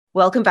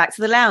Welcome back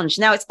to the lounge.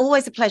 Now, it's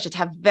always a pleasure to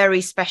have very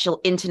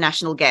special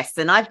international guests.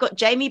 And I've got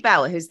Jamie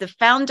Bauer, who's the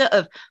founder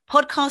of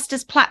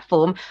Podcasters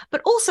Platform,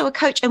 but also a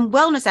coach and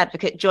wellness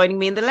advocate joining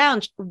me in the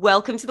lounge.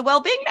 Welcome to the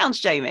Wellbeing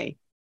Lounge, Jamie.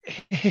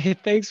 Hey,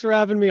 thanks for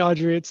having me,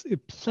 Audrey. It's a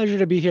pleasure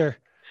to be here.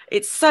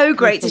 It's so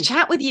great to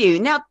chat with you.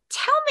 Now,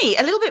 tell me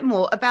a little bit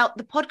more about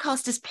the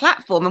Podcasters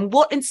Platform and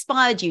what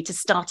inspired you to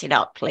start it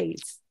up,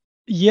 please.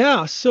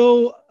 Yeah.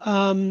 So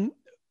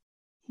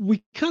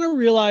we kind of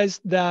realized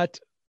that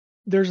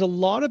there's a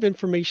lot of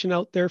information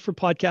out there for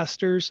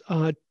podcasters,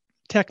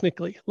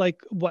 technically,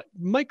 like what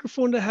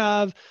microphone to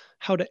have,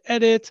 how to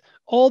edit,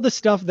 all the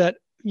stuff that,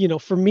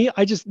 for me,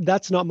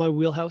 that's not my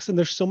wheelhouse. And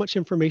there's so much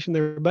information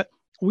there. But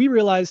we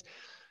realized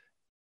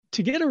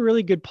to get a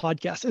really good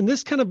podcast, and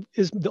this kind of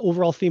is the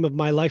overall theme of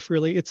my life,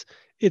 really,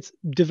 it's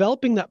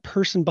developing that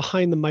person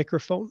behind the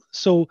microphone.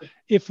 So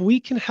if we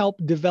can help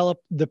develop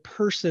the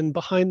person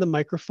behind the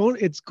microphone,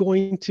 it's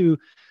going to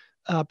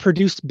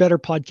produce better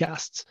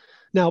podcasts.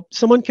 Now,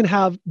 someone can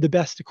have the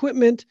best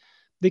equipment,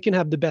 they can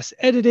have the best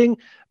editing,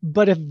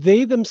 but if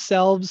they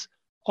themselves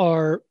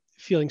are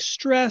feeling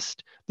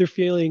stressed, they're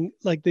feeling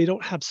like they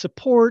don't have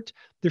support,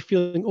 they're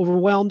feeling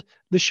overwhelmed,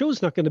 the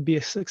show's not going to be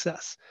a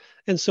success.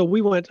 And so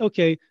we went,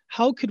 okay,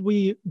 how could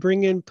we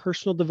bring in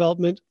personal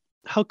development?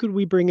 How could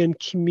we bring in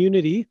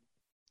community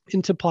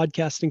into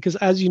podcasting? Because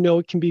as you know,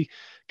 it can be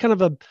kind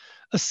of a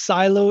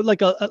silo,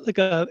 like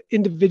a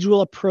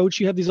individual approach.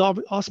 You have these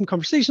awesome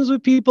conversations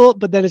with people,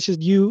 but then it's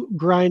just you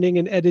grinding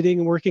and editing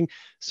and working.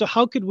 So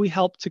how could we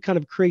help to kind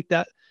of create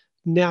that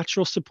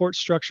natural support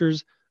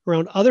structures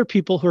around other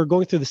people who are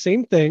going through the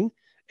same thing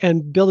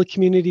and build a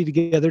community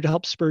together to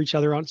help spur each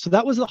other on? So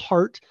that was the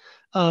heart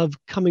of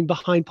coming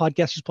behind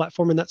Podcasters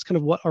Platform. And that's kind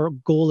of what our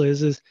goal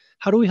is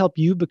how do we help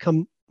you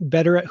become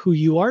better at who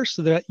you are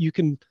so that you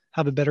can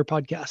have a better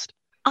podcast?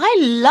 I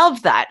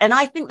love that. And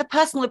I think the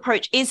personal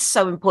approach is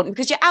so important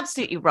because you're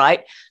absolutely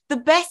right. The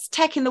best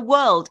tech in the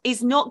world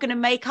is not going to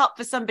make up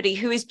for somebody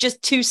who is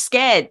just too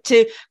scared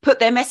to put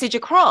their message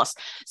across.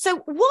 So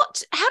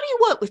how do you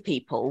work with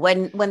people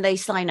when they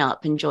sign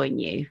up and join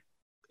you?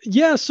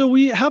 Yeah, so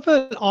we have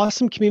an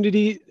awesome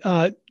community.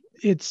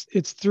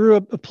 It's through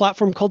a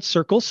platform called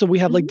Circle. So we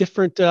have like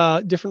different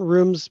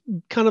rooms,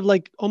 kind of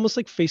like almost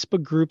like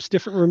Facebook groups,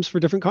 different rooms for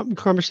different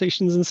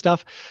conversations and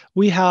stuff.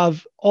 We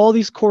have all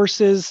these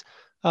courses.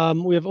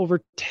 We have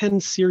over 10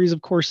 series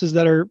of courses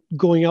that are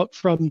going out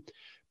from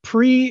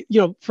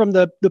from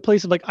the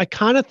place of like, I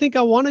kind of think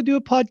I want to do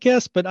a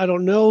podcast, but I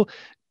don't know,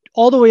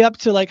 all the way up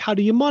to like, how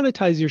do you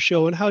monetize your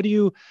show? And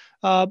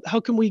how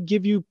can we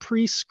give you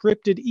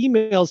pre-scripted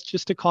emails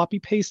just to copy,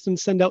 paste, and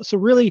send out? So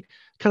really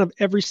kind of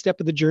every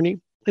step of the journey.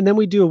 And then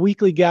we do a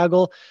weekly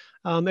gaggle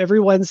every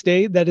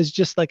Wednesday that is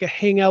just like a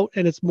hangout,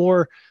 and it's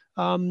more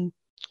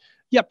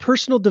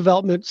personal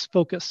development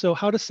focus. So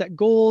how to set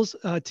goals.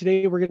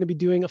 Today, we're going to be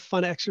doing a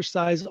fun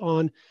exercise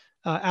on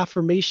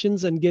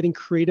affirmations and getting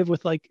creative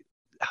with like,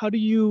 how do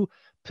you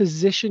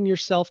position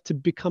yourself to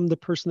become the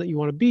person that you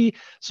want to be?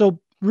 So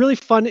really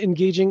fun,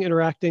 engaging,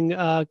 interacting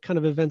kind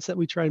of events that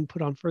we try and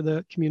put on for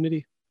the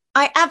community.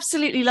 I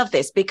absolutely love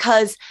this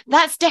because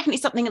that's definitely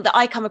something that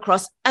I come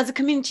across as a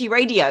community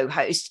radio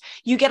host.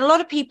 You get a lot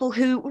of people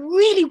who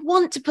really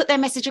want to put their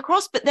message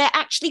across, but they're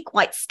actually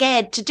quite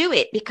scared to do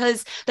it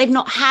because they've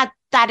not had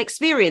that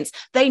experience.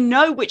 They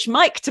know which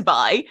mic to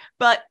buy,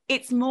 but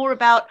it's more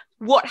about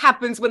what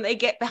happens when they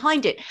get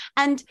behind it.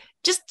 And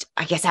just,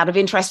 I guess, out of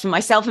interest for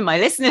myself and my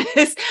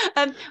listeners,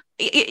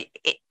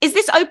 is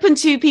this open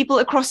to people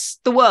across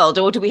the world,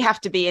 or do we have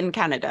to be in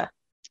Canada?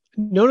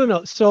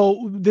 No.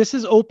 So this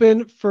is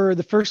open for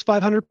the first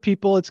 500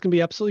 people. It's going to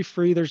be absolutely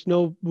free. There's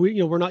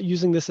we're not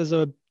using this as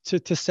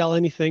to sell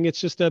anything. It's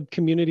just a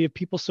community of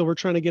people. So we're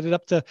trying to get it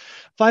up to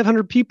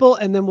 500 people,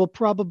 and then we'll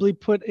probably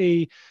put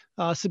a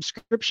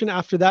subscription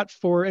after that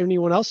for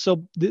anyone else.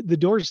 So the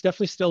door is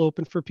definitely still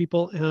open for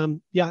people.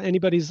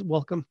 Anybody's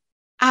welcome.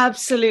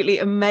 Absolutely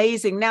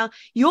amazing. Now,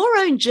 your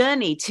own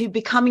journey to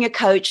becoming a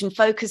coach and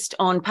focused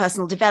on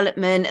personal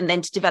development and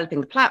then to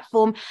developing the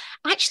platform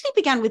actually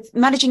began with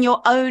managing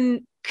your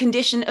own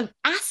condition of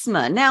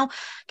asthma. Now,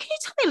 can you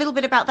tell me a little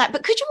bit about that?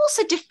 But could you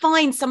also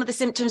define some of the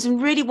symptoms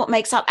and really what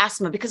makes up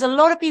asthma? Because a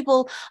lot of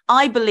people,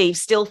 I believe,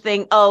 still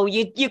think, oh,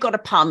 you got a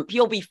pump,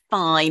 you'll be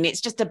fine. It's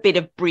just a bit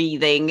of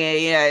breathing.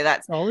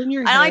 That's all in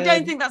your head. And I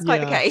don't think that's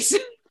quite the case.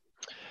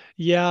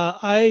 Yeah,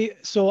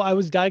 so I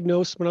was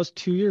diagnosed when I was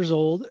 2 years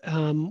old.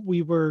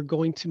 We were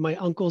going to my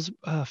uncle's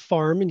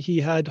farm, and he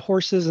had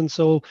horses. And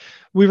so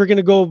we were going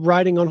to go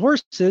riding on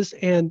horses,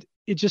 and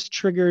it just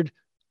triggered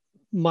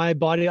my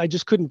body. I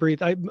just couldn't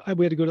breathe.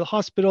 We had to go to the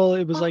hospital.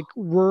 It was like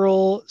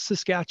rural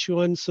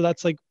Saskatchewan. So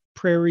that's like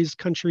prairies,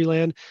 country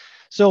land.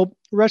 So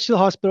rushed to the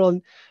hospital.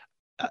 And,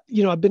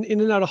 I've been in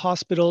and out of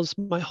hospitals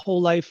my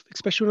whole life,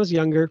 especially when I was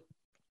younger.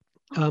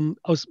 I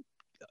was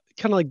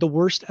kind of like the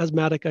worst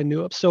asthmatic I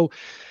knew of. So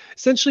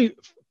essentially,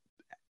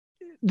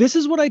 this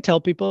is what I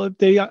tell people if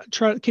they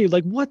try, okay,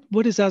 like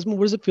what is asthma?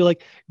 What does it feel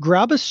like?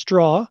 Grab a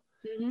straw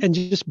and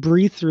just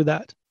breathe through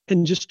that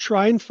and just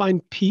try and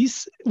find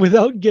peace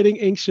without getting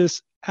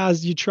anxious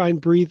as you try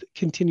and breathe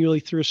continually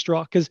through a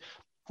straw. Because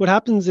what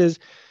happens is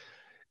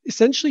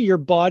essentially your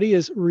body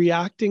is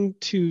reacting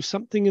to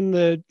something in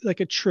the, like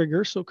a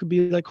trigger. So it could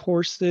be like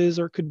horses,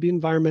 or it could be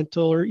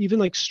environmental, or even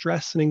like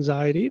stress and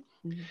anxiety.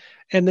 Mm-hmm.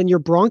 And then your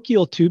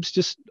bronchial tubes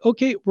just,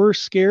 okay, we're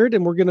scared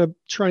and we're going to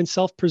try and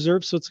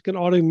self-preserve. So it's like an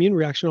autoimmune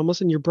reaction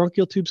almost, and your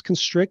bronchial tubes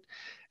constrict,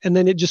 and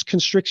then it just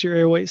constricts your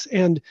airways.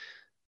 And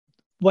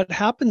what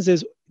happens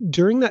is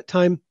during that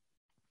time,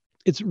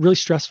 it's really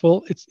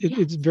stressful.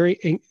 It's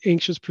very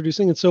anxious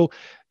producing. And so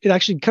it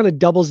actually kind of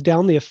doubles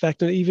down the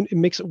effect, and it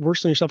makes it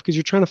worse on yourself, because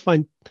you're trying to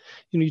find,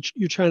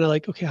 you're trying to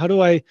like, okay, how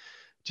do I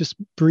just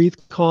breathe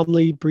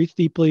calmly, breathe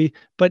deeply?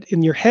 But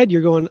in your head,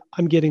 you're going,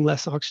 I'm getting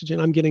less oxygen.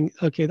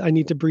 Okay, I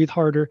need to breathe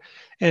harder.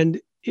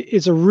 And it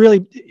is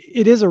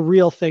a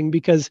real thing,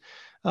 because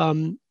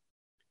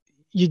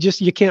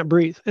you can't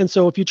breathe. And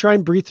so if you try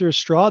and breathe through a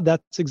straw,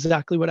 that's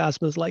exactly what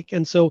asthma is like.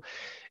 And so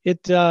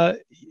it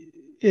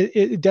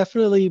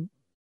definitely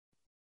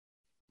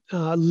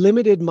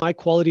limited my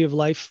quality of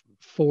life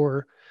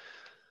for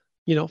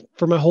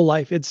my whole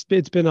life. It's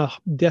been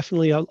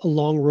definitely a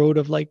long road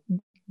of like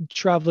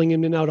traveling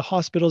in and out of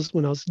hospitals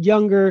when I was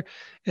younger,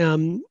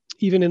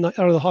 even out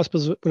of the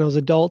hospitals when I was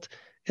adult,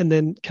 and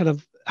then kind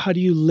of, how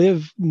do you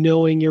live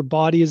knowing your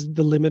body is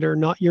the limiter,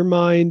 not your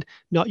mind,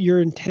 not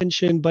your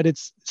intention, but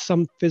it's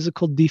some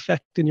physical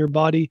defect in your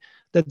body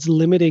that's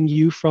limiting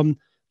you from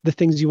the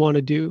things you want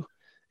to do.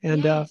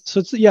 And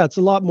so it's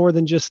a lot more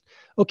than just,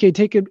 okay,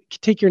 take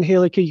your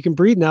inhaler, okay, you can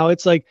breathe now.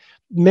 It's like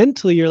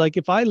mentally, you're like,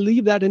 if I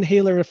leave that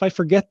inhaler, if I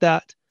forget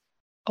that,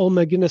 oh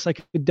my goodness, I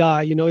could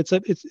die.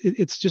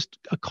 It's just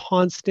a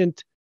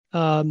constant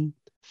thing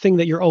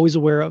that you're always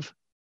aware of.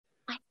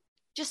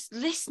 Just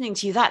listening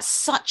to you, that's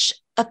such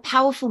a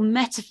powerful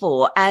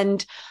metaphor.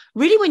 And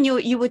really, when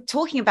you were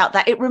talking about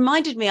that, it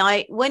reminded me,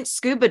 I went not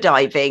scuba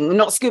diving,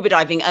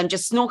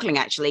 just snorkeling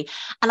actually.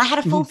 And I had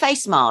a full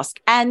face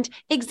mask. And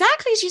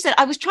exactly as you said,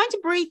 I was trying to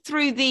breathe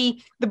through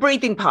the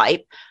breathing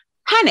pipe,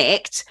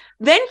 panicked,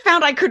 then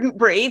found I couldn't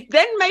breathe,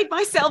 then made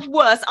myself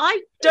worse.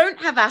 I don't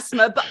have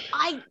asthma, but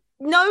I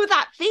know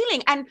that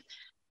feeling. And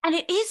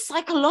it is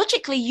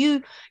psychologically,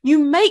 you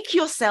make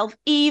yourself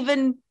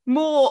even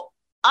more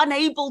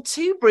unable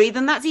to breathe,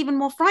 and that's even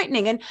more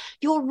frightening. And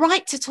you're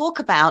right to talk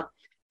about,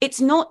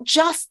 it's not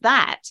just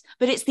that,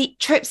 but it's the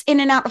trips in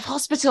and out of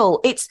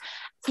hospital. It's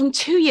from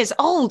 2 years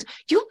old,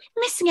 you're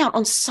missing out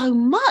on so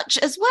much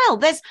as well.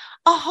 There's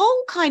a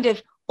whole kind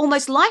of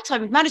almost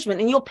lifetime of management,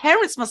 and your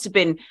parents must have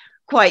been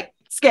quite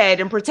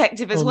scared and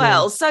protective as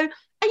well. Man. So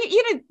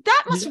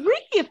that must really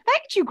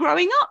affect you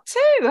growing up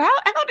too.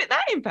 How did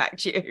that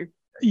impact you?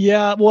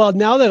 Yeah, well,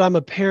 now that I'm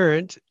a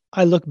parent,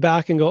 I look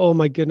back and go, oh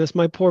my goodness,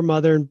 my poor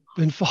mother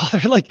and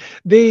father, like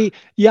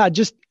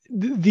just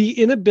the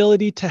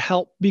inability to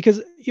help.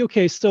 Because,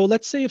 okay, so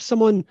let's say if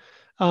someone,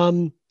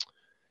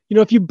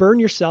 if you burn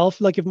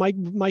yourself, like if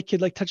my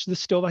kid like touched the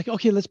stove, like,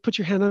 okay, let's put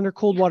your hand under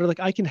cold water,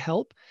 like I can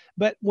help.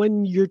 But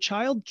when your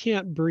child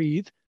can't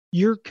breathe,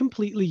 you're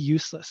completely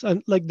useless.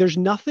 And like, there's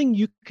nothing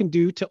you can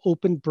do to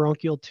open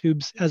bronchial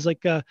tubes as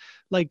like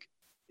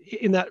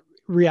in that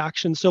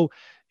reaction. So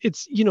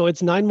it's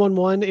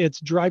 911, it's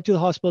drive to the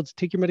hospital, it's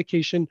take your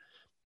medication.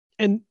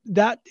 And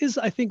that is,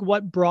 I think,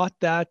 what brought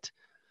that.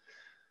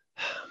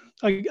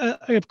 I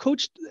have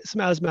coached some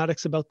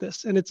asthmatics about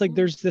this, and it's like,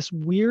 there's this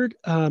weird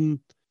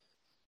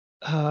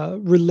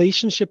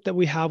relationship that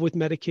we have with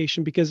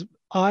medication, because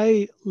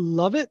I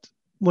love it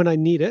when I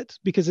need it,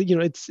 because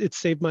it's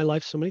saved my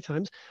life so many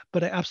times,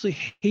 but I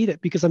absolutely hate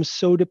it because I'm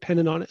so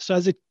dependent on it. So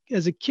as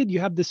a kid, you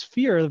have this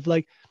fear of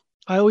like,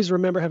 I always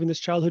remember having this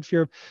childhood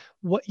fear of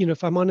what,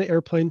 if I'm on an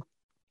airplane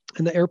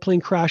and the airplane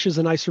crashes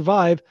and I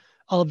survive,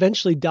 I'll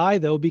eventually die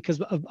though,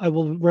 because I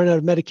will run out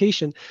of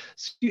medication.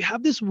 So you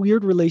have this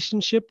weird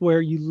relationship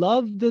where you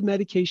love the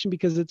medication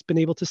because it's been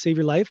able to save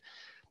your life,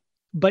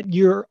 but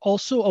you're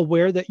also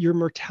aware that your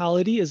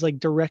mortality is like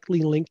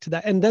directly linked to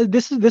that. And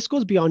this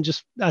goes beyond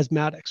just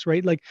asthmatics,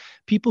 right? Like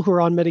people who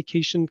are on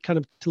medication kind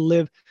of to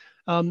live,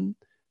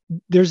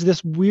 there's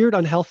this weird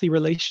unhealthy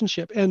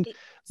relationship. And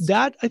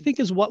that, I think,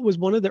 is what was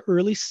one of the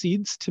early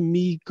seeds to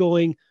me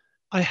going,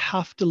 I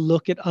have to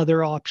look at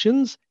other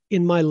options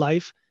in my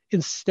life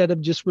instead of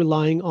just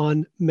relying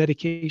on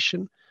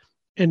medication.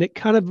 And it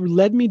kind of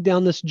led me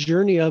down this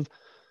journey of,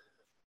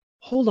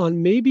 hold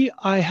on, maybe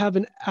I have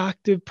an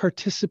active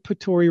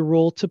participatory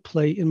role to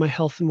play in my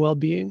health and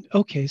well-being.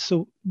 Okay,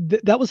 so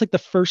that was like the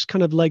first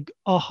kind of like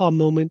aha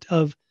moment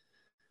of,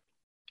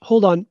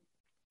 hold on,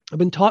 I've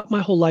been taught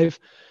my whole life,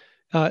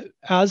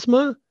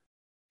 asthma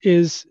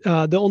is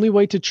the only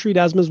way to treat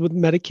asthma is with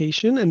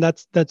medication, and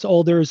that's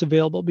all there is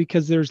available,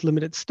 because there's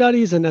limited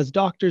studies, and as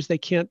doctors they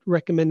can't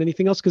recommend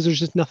anything else because there's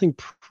just nothing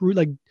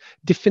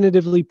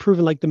definitively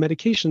proven like the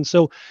medication.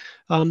 So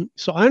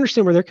so I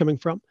understand where they're coming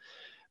from,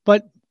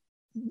 but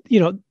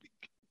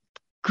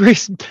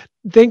Grace,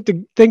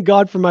 thank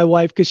God for my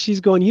wife, because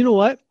she's going, you know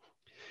what?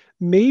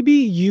 Maybe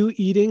you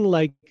eating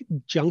like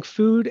junk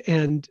food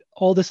and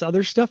all this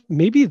other stuff,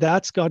 maybe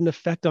that's got an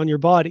effect on your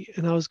body.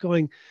 And I was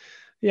going,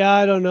 yeah,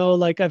 I don't know.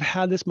 Like I've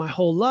had this my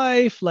whole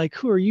life. Like,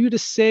 who are you to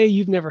say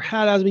you've never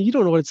had asthma? You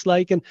don't know what it's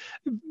like. And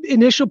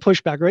initial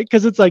pushback, right?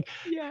 Because it's like,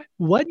 Yeah.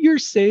 what you're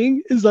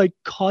saying is like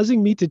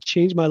causing me to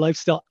change my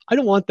lifestyle. I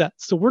don't want that.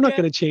 So we're not Yeah.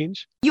 going to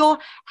change. Your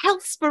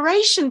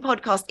Healthspiration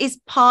podcast is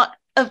part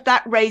of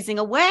that raising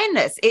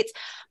awareness. It's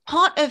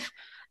part of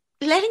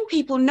letting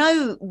people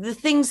know the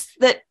things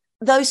that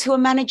those who are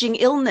managing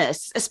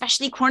illness,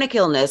 especially chronic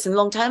illness and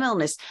long-term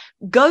illness,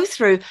 go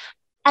through.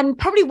 And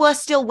probably worse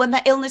still, when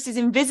that illness is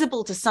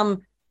invisible to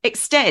some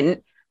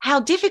extent,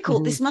 how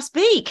difficult this must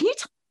be. Can you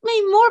tell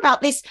me more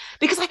about this?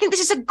 Because I think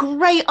this is a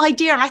great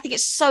idea and I think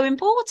it's so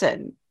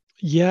important.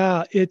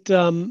 Yeah,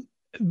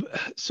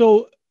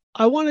 so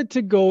I wanted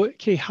to go,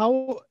 okay,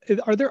 how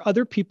are there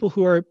other people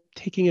who are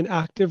taking an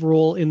active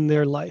role in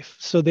their life?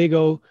 So they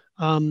go,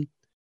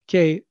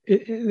 okay,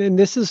 and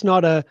this is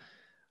not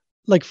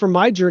like for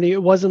my journey,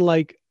 it wasn't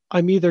like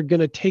I'm either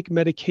going to take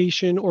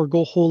medication or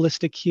go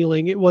holistic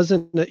healing. It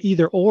wasn't a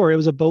either or, it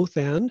was a both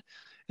and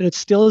it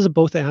still is a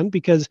both and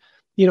because,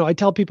 I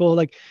tell people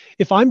like,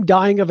 if I'm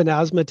dying of an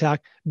asthma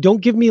attack,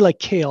 don't give me like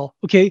kale.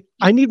 Okay.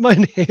 I need my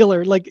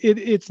inhaler. Like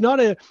it's not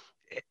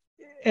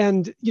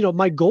and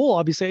my goal,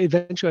 obviously,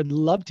 eventually I'd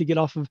love to get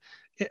off of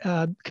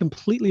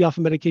completely off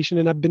of medication.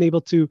 And I've been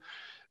able to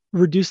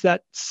reduce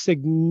that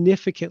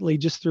significantly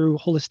just through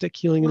holistic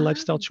healing and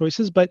lifestyle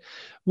choices. But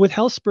with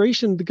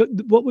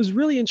Healthspiration, what was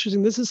really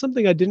interesting, this is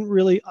something I didn't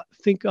really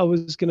think I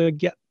was going to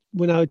get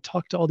when I would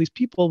talk to all these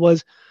people,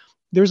 was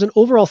there's an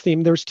overall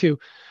theme. There's two.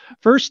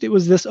 First, it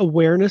was this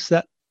awareness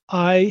that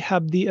I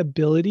have the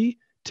ability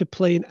to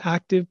play an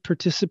active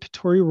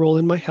participatory role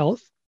in my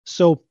health.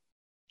 So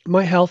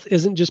my health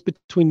isn't just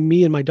between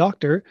me and my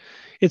doctor,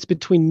 it's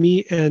between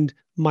me and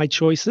my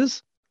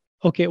choices.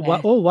 Okay, Yeah.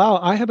 oh wow,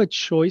 I have a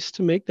choice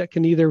to make that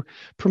can either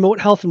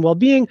promote health and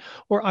well-being,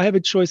 or I have a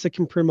choice that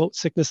can promote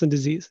sickness and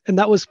disease. And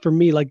that was for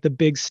me like the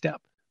big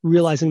step,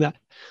 realizing that.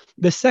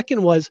 The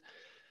second was,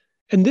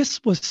 and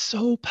this was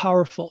so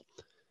powerful,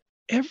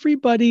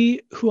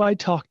 everybody who I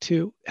talked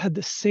to had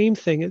the same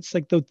thing. It's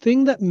like the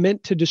thing that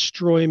meant to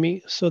destroy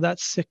me, so that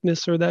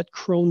sickness or that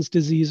Crohn's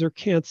disease or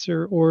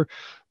cancer or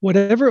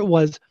whatever it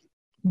was,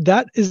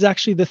 that is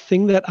actually the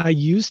thing that I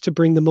used to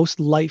bring the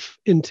most life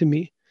into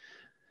me.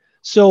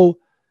 So,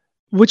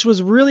 which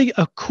was really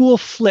a cool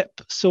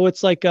flip. So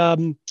it's like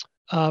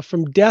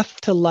from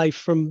death to life,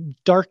 from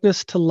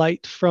darkness to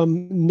light,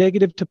 from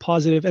negative to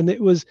positive, and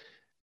it was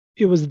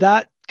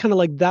that kind of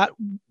like that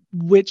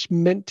which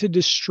meant to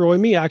destroy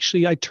me.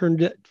 Actually, I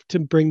turned it to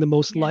bring the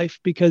most life,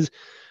 because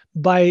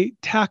by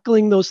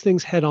tackling those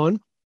things head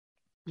on,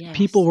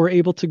 people were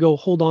able to go,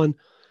 hold on,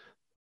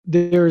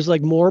 there's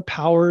like more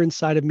power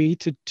inside of me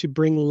to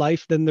bring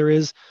life than there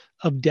is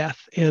of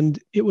death. And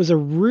it was a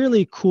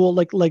really cool,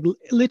 like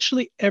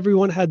literally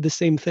everyone had the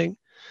same thing,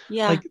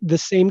 like the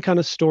same kind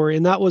of story.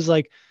 And that was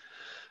like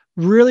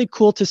really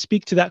cool to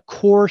speak to that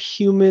core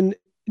human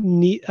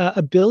need,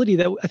 ability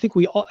that I think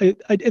we all,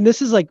 and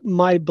this is like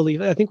my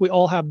belief, I think we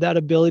all have that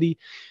ability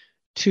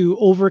to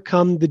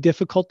overcome the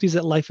difficulties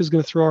that life is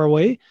going to throw our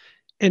way.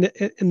 And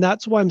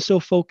that's why I'm so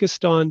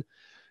focused on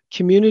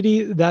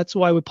community. That's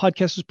why with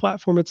Podcasters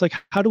Platform, it's like,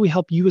 how do we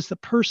help you as the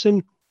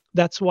person?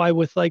 That's why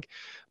with like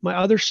my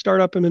other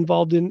startup I'm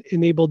involved in,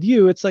 Enabled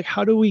You, it's like,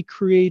 how do we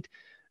create,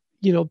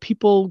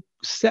 people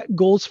set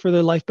goals for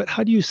their life, but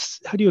how do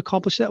you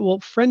accomplish that? Well,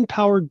 friend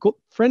powered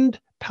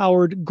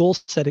goal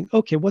setting.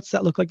 Okay, what's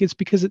that look like? It's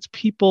because it's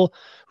people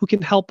who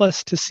can help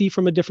us to see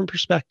from a different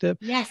perspective.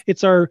 Yes.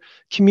 It's our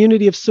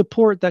community of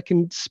support that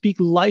can speak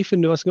life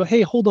into us and go,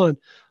 hey, hold on.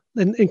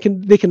 And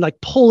they can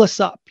like pull us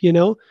up,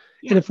 And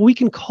if we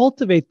can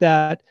cultivate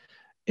that,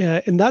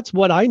 and that's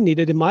what I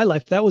needed in my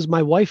life. That was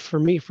my wife for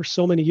me for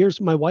so many years.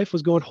 My wife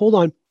was going, hold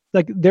on,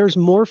 like there's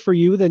more for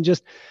you than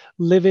just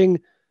living,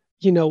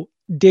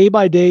 day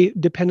by day,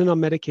 dependent on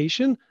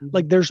medication.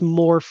 Like there's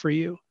more for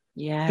you.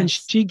 And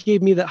she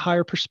gave me that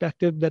higher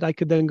perspective that I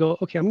could then go,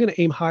 okay, I'm going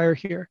to aim higher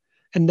here.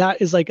 And that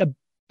is like a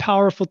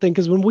powerful thing.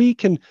 Because when we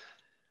can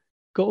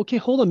go, okay,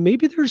 hold on,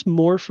 maybe there's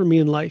more for me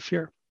in life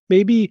here.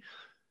 Maybe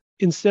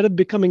instead of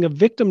becoming a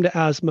victim to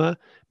asthma,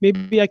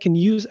 maybe I can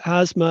use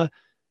asthma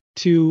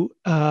to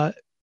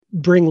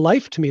bring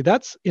life to me.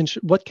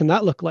 What can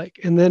that look like?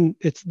 And then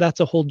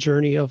that's a whole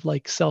journey of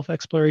like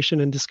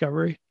self-exploration and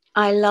discovery.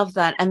 I love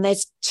that. And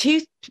there's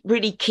two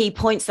really key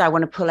points that I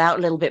want to pull out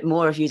a little bit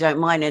more, if you don't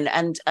mind.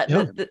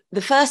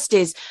 The first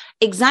is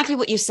exactly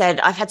what you said.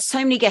 I've had so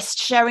many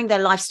guests sharing their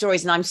life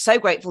stories, and I'm so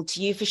grateful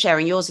to you for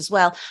sharing yours as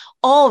well,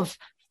 of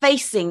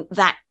facing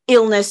that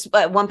illness.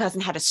 One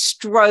person had a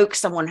stroke.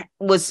 Someone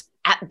was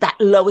at that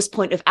lowest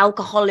point of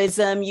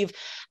alcoholism.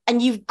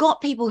 You've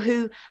got people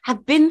who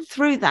have been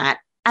through that,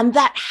 and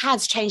that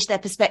has changed their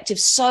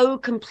perspective so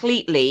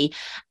completely.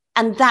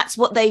 And that's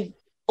what they've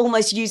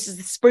almost used as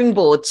a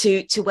springboard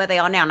to where they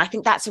are now. And I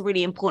think that's a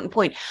really important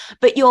point.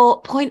 But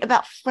your point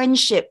about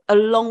friendship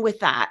along with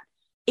that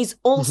is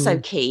also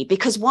key,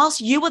 because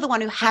whilst you are the one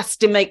who has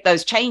to make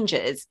those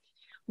changes,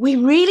 we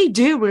really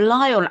do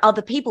rely on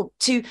other people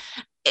to,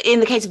 in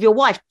the case of your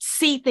wife,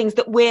 see things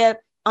that we're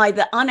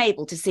either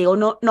unable to see or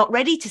not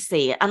ready to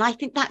see it. And I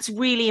think that's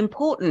really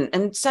important.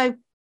 And so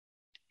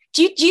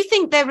do you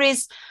think there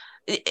is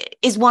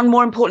one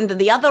more important than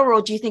the other,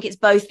 or do you think it's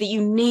both, that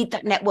you need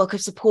that network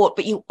of support,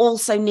 but you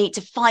also need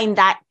to find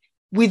that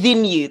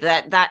within you,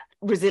 that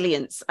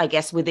resilience, I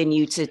guess, within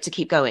you to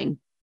keep going?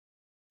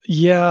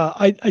 Yeah,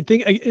 I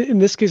think in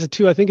this case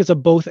too, I think it's a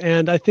both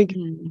and. I think,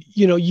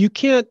 you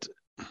can't,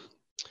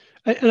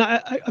 and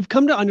I've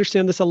come to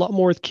understand this a lot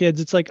more with kids.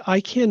 It's like,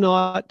 I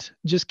cannot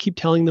just keep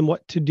telling them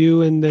what to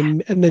do and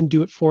then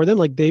do it for them.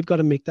 Like, they've got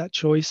to make that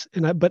choice.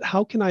 But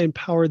how can I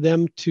empower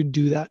them to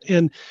do that?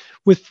 And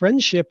with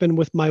friendship and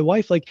with my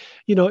wife, like,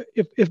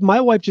 if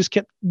my wife just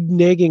kept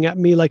nagging at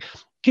me, like,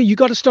 okay, you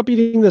got to stop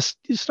eating this,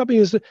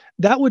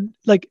 that would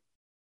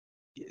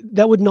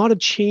not have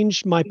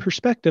changed my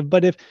perspective.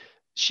 But if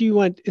she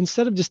went,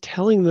 instead of just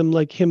telling them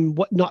like him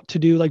what not to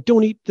do, like,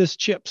 don't eat this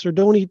chips or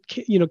don't eat,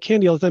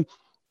 candy all the time,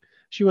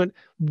 she went,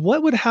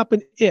 what would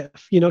happen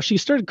if, she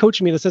started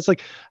coaching me in a sense,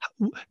 like,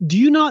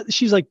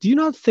 she's like, do you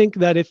not think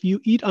that if you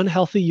eat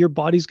unhealthy, your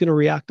body's going to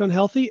react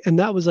unhealthy? And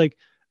that was like,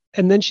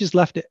 and then she's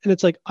left it. And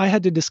it's like, I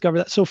had to discover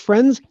that. So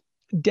friends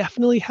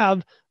definitely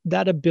have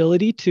that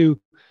ability to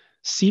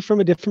see from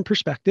a different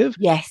perspective.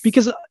 Yes.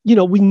 Because,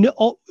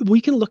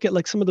 we can look at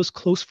like some of those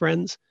close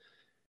friends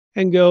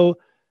and go,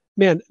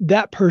 man,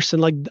 that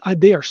person, like,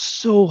 they are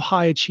so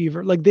high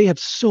achiever. Like, they have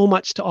so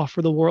much to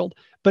offer the world.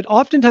 But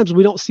oftentimes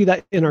we don't see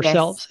that in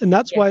ourselves. Yes. And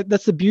that's why,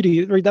 that's the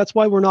beauty, right? That's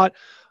why we're not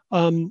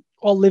all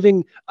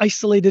living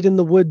isolated in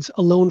the woods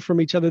alone from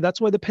each other.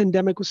 That's why the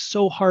pandemic was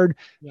so hard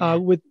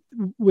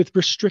with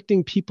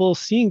restricting people,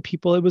 seeing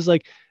people. It was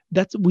like,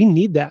 we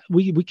need that.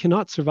 We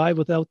cannot survive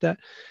without that.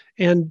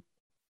 And,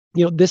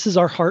 this is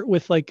our heart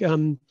with like,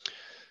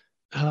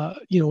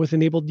 with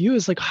Enabled You,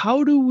 is like,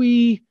 how do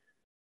we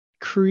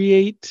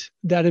create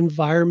that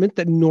environment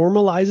that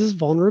normalizes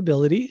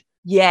vulnerability?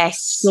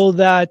 Yes. So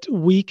that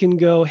we can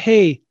go,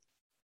 hey,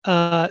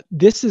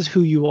 this is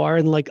who you are.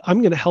 And like, I'm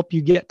going to help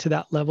you get to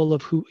that level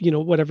of who,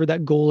 whatever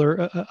that goal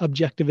or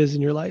objective is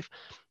in your life.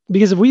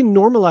 Because if we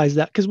normalize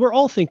that, because we're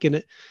all thinking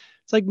it,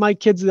 it's like my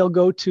kids, they'll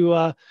go to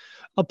a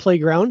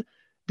playground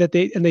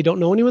they don't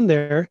know anyone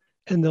there.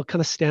 And they'll kind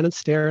of stand and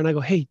stare. And I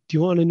go, hey, do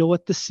you want to know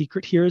what the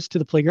secret here is to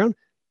the playground?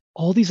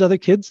 All these other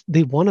kids,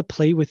 they want to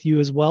play with you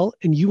as well.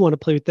 And you want to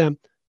play with them.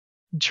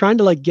 Trying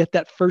to like get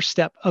that first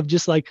step of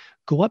just like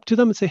go up to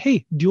them and say,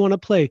 hey, do you want to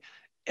play?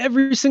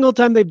 Every single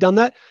time they've done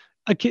that,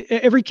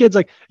 every kid's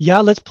like, yeah,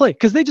 let's play.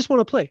 Cause they just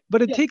want to play.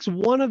 But it takes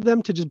one of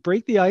them to just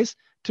break the ice,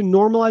 to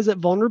normalize that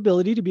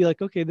vulnerability, to be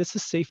like, okay, this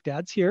is safe.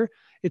 Dad's here.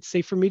 It's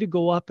safe for me to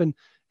go up and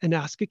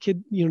ask a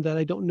kid, that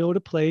I don't know, to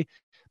play.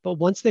 But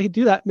once they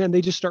do that, man,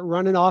 they just start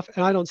running off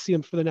and I don't see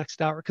them for the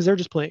next hour because they're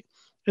just playing.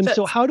 And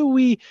so how do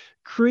we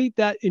create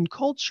that in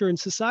culture and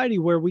society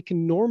where we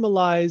can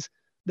normalize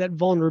that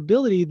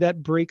vulnerability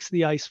that breaks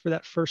the ice for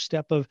that first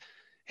step of,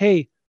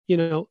 hey,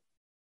 I'm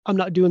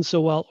not doing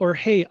so well, or,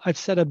 hey, I've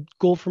set a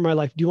goal for my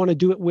life. Do you want to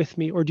do it with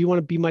me? Or do you want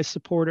to be my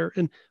supporter?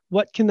 And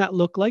what can that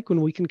look like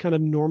when we can kind of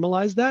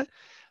normalize that?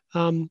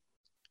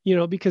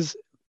 Because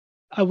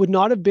I would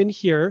not have been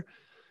here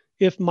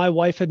if my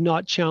wife had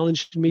not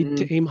challenged me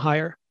to aim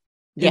higher.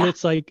 And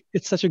it's like,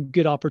 it's such a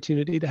good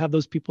opportunity to have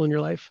those people in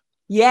your life.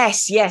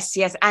 Yes.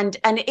 And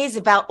it is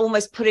about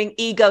almost putting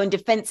ego and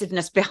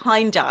defensiveness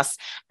behind us.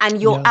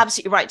 And you're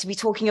absolutely right to be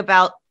talking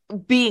about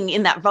being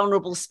in that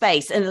vulnerable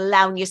space and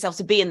allowing yourself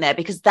to be in there,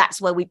 because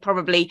that's where we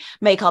probably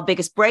make our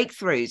biggest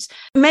breakthroughs.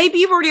 Maybe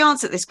you've already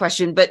answered this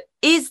question, but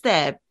is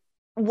there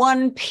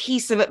one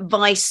piece of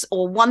advice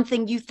or one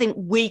thing you think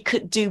we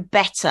could do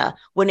better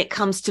when it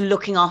comes to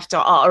looking after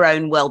our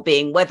own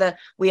well-being, whether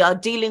we are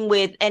dealing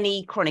with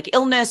any chronic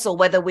illness or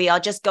whether we are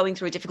just going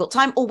through a difficult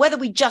time or whether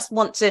we just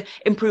want to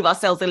improve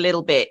ourselves a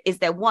little bit? Is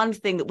there one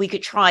thing that we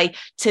could try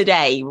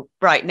today,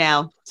 right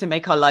now, to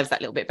make our lives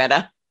that little bit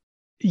better?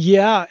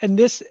 Yeah. And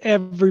this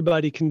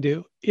everybody can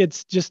do.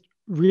 It's just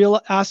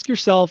ask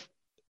yourself,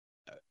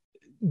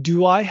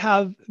 do I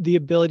have the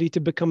ability to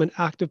become an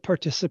active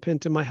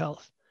participant in my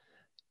health?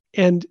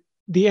 And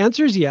the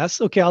answer is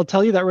yes. Okay, I'll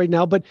tell you that right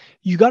now, but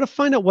you got to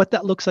find out what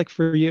that looks like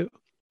for you.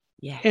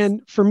 Yes.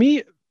 And for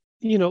me,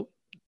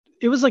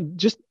 it was like,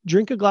 just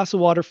drink a glass of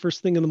water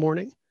first thing in the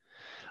morning.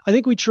 I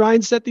think we try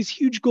and set these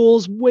huge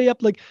goals way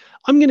up. Like,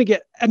 I'm going to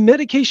get a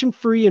medication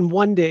free in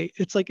one day.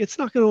 It's like, it's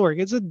not going to work.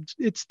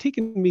 It's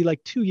taken me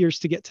like 2 years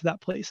to get to that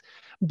place,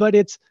 but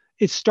it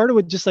started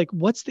with just like,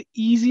 what's the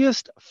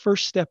easiest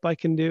first step I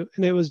can do?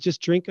 And it was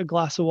just drink a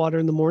glass of water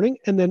in the morning.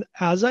 And then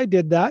as I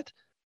did that,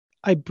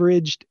 I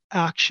bridged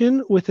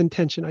action with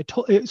intention.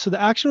 So the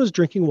action was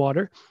drinking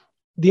water,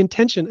 the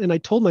intention. And I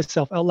told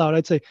myself out loud,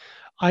 I'd say,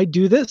 I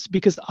do this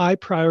because I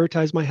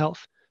prioritize my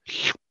health.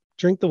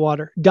 Drink the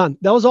water, done.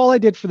 That was all I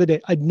did for the day.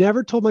 I'd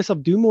never told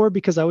myself do more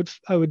because that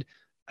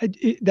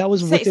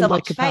was within my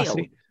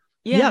capacity.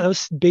 Yeah. That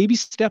was baby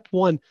step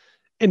one,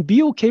 and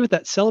be okay with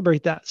that.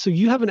 Celebrate that. So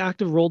you have an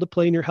active role to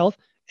play in your health.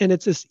 And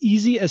it's as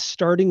easy as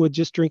starting with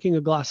just drinking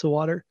a glass of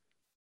water.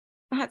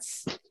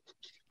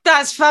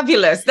 That's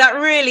fabulous. That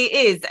really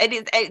is.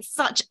 It's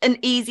such an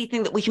easy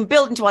thing that we can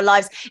build into our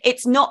lives.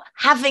 It's not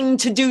having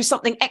to do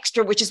something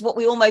extra, which is what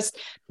we almost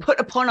put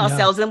upon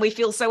ourselves. And we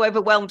feel so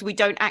overwhelmed we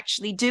don't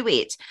actually do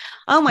it.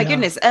 Oh my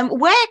goodness.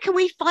 Where can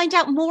we find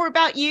out more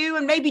about you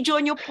and maybe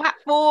join your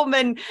platform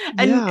and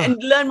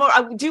learn more?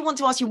 I do want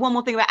to ask you one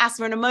more thing about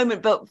asthma in a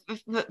moment, but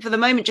for the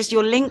moment, just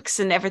your links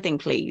and everything,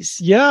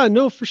 please. Yeah,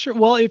 no, for sure.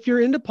 Well, if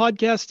you're into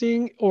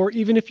podcasting, or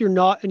even if you're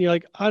not and you're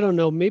like, I don't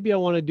know, maybe I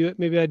want to do it,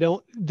 maybe I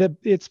don't,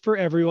 it's for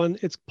everyone.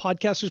 It's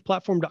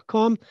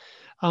podcastersplatform.com.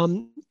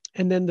 And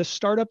then the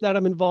startup that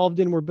I'm involved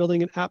in, we're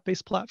building an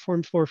app-based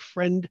platform for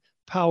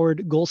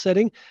friend-powered goal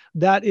setting.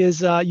 That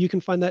is, you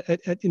can find that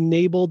at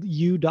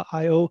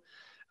enabledu.io.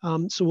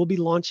 So we'll be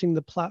launching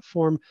the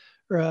platform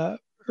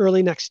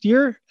early next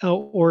year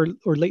or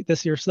late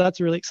this year. So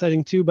that's really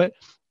exciting too. But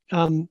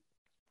and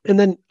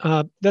then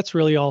that's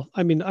really all.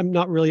 I mean, I'm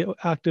not really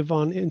active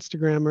on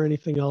Instagram or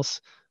anything else.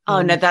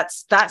 Oh no,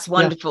 that's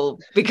wonderful,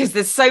 because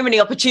there's so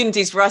many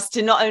opportunities for us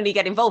to not only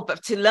get involved,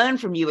 but to learn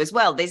from you as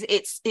well.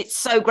 It's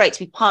so great to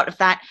be part of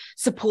that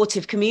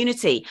supportive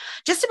community.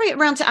 Just to bring it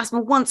around to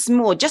asthma once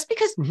more, just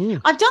because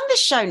I've done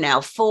this show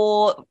now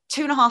for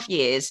 2.5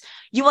 years,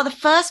 you are the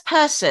first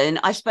person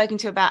I've spoken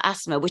to about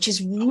asthma, which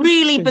is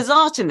really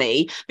bizarre to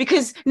me,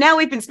 because now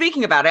we've been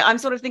speaking about it, I'm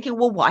sort of thinking,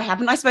 well, why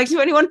haven't I spoken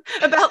to anyone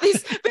about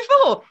this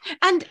before?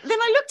 And then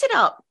I looked it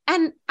up,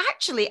 and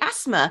actually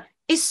asthma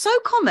is so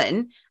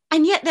common.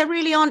 And yet there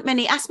really aren't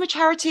many asthma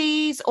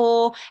charities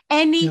or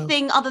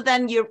anything other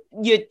than your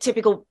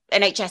typical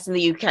NHS in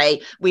the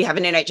UK. We have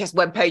an NHS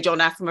webpage on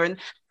asthma, and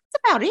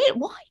that's about it.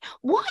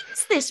 Why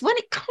is this when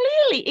it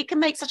clearly can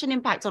make such an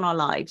impact on our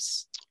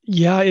lives?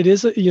 Yeah, it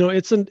is.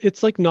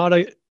 It's like not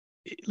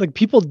like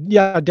people,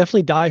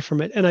 definitely die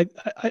from it. And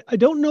I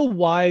don't know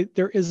why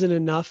there isn't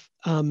enough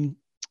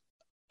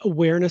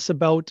awareness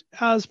about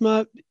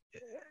asthma.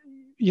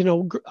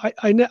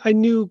 I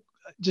knew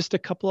just a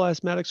couple of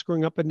asthmatics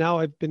growing up, and now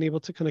I've been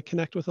able to kind of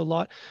connect with a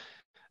lot.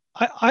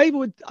 I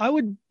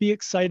would be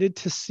excited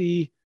to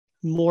see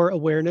more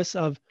awareness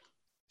of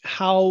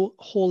how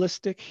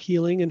holistic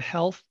healing and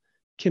health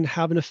can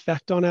have an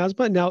effect on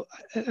asthma. Now,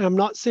 I'm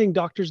not saying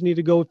doctors need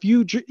to go, if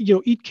you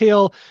eat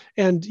kale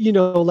and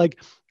like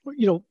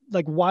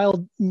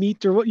wild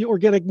meat or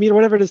organic meat or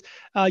whatever it is,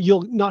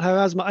 you'll not have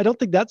asthma. I don't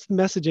think that's the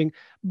messaging,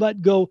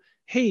 but go,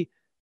 hey,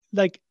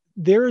 like,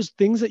 there's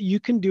things that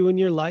you can do in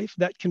your life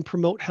that can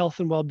promote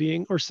health and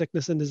well-being or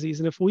sickness and disease.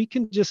 And if we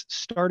can just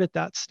start at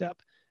that step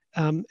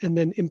and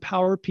then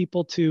empower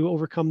people to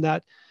overcome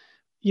that,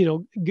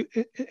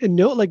 and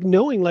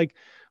knowing like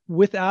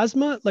with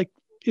asthma, like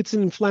it's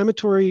an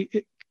inflammatory,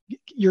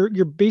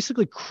 you're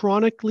basically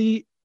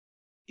chronically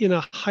in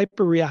a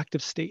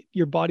hyperreactive state.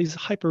 Your body's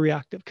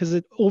hyperreactive because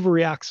it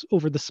overreacts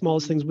over the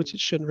smallest things, which it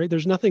shouldn't, right?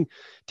 There's nothing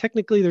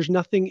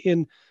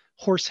in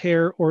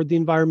horsehair or the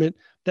environment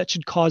that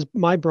should cause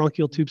my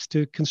bronchial tubes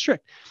to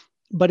constrict,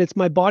 but it's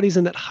my body's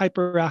in that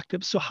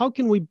hyperactive. So how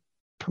can we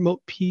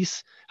promote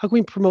peace? How can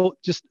we promote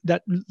just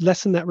that,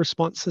 lessen that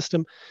response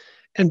system?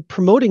 And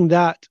promoting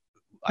that,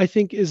 I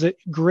think, is a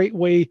great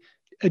way,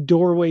 a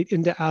doorway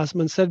into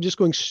asthma. Instead of just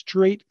going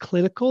straight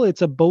clinical,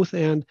 it's a both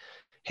and.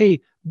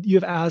 Hey, you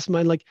have asthma,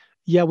 and like,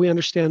 yeah, we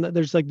understand that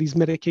there's like these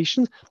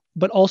medications,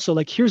 but also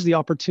like, here's the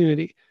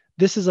opportunity.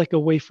 This is like a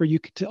way for you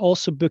to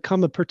also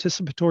become a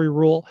participatory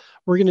role.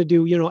 We're going to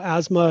do,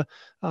 asthma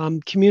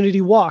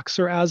community walks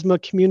or asthma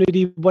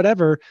community,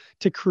 whatever,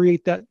 to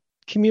create that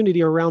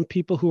community around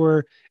people who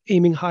are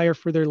aiming higher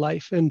for their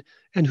life and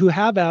who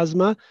have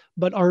asthma,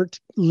 but aren't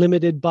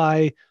limited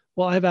by,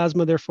 well, I have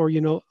asthma, therefore,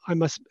 I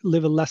must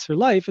live a lesser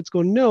life. It's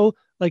going, no,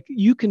 like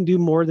you can do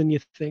more than you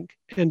think,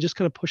 and just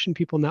kind of pushing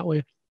people in that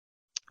way.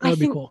 That would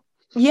be cool.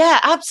 Yeah,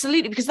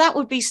 absolutely. Because that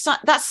would be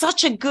that's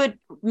such a good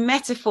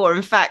metaphor,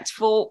 in fact,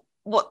 for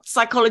what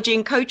psychology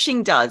and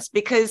coaching does,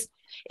 because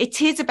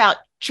it is about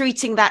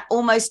treating that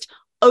almost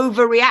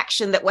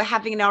overreaction that we're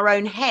having in our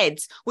own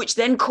heads, which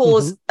then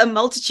cause a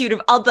multitude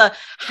of other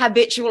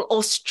habitual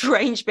or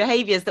strange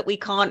behaviors that we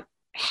can't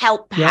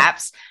help,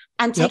 perhaps,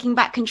 and taking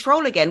back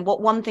control again.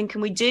 What one thing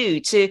can we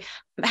do to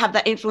have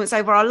that influence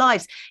over our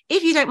lives?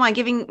 If you don't mind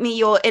giving me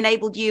your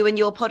Enabled You and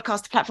your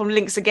podcast platform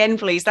links again,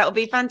 please, that would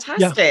be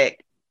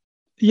fantastic.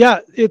 Yeah,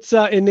 it's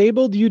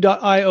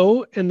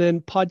enabledu.io and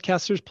then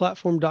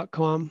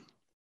podcastersplatform.com.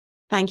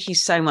 Thank you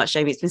so much,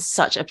 Jamie. It's been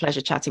such a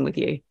pleasure chatting with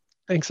you.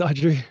 Thanks,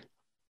 Audrey.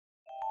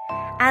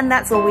 And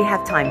that's all we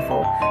have time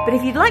for. But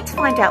if you'd like to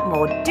find out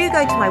more, do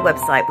go to my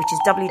website, which is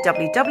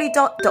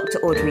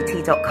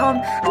www.draudreyt.com,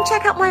 and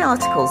check out my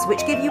articles,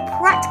 which give you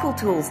practical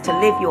tools to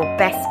live your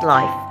best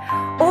life.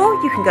 Or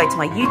you can go to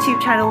my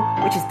YouTube channel,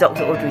 which is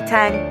Dr. Audrey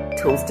Tang,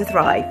 Tools to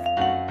Thrive.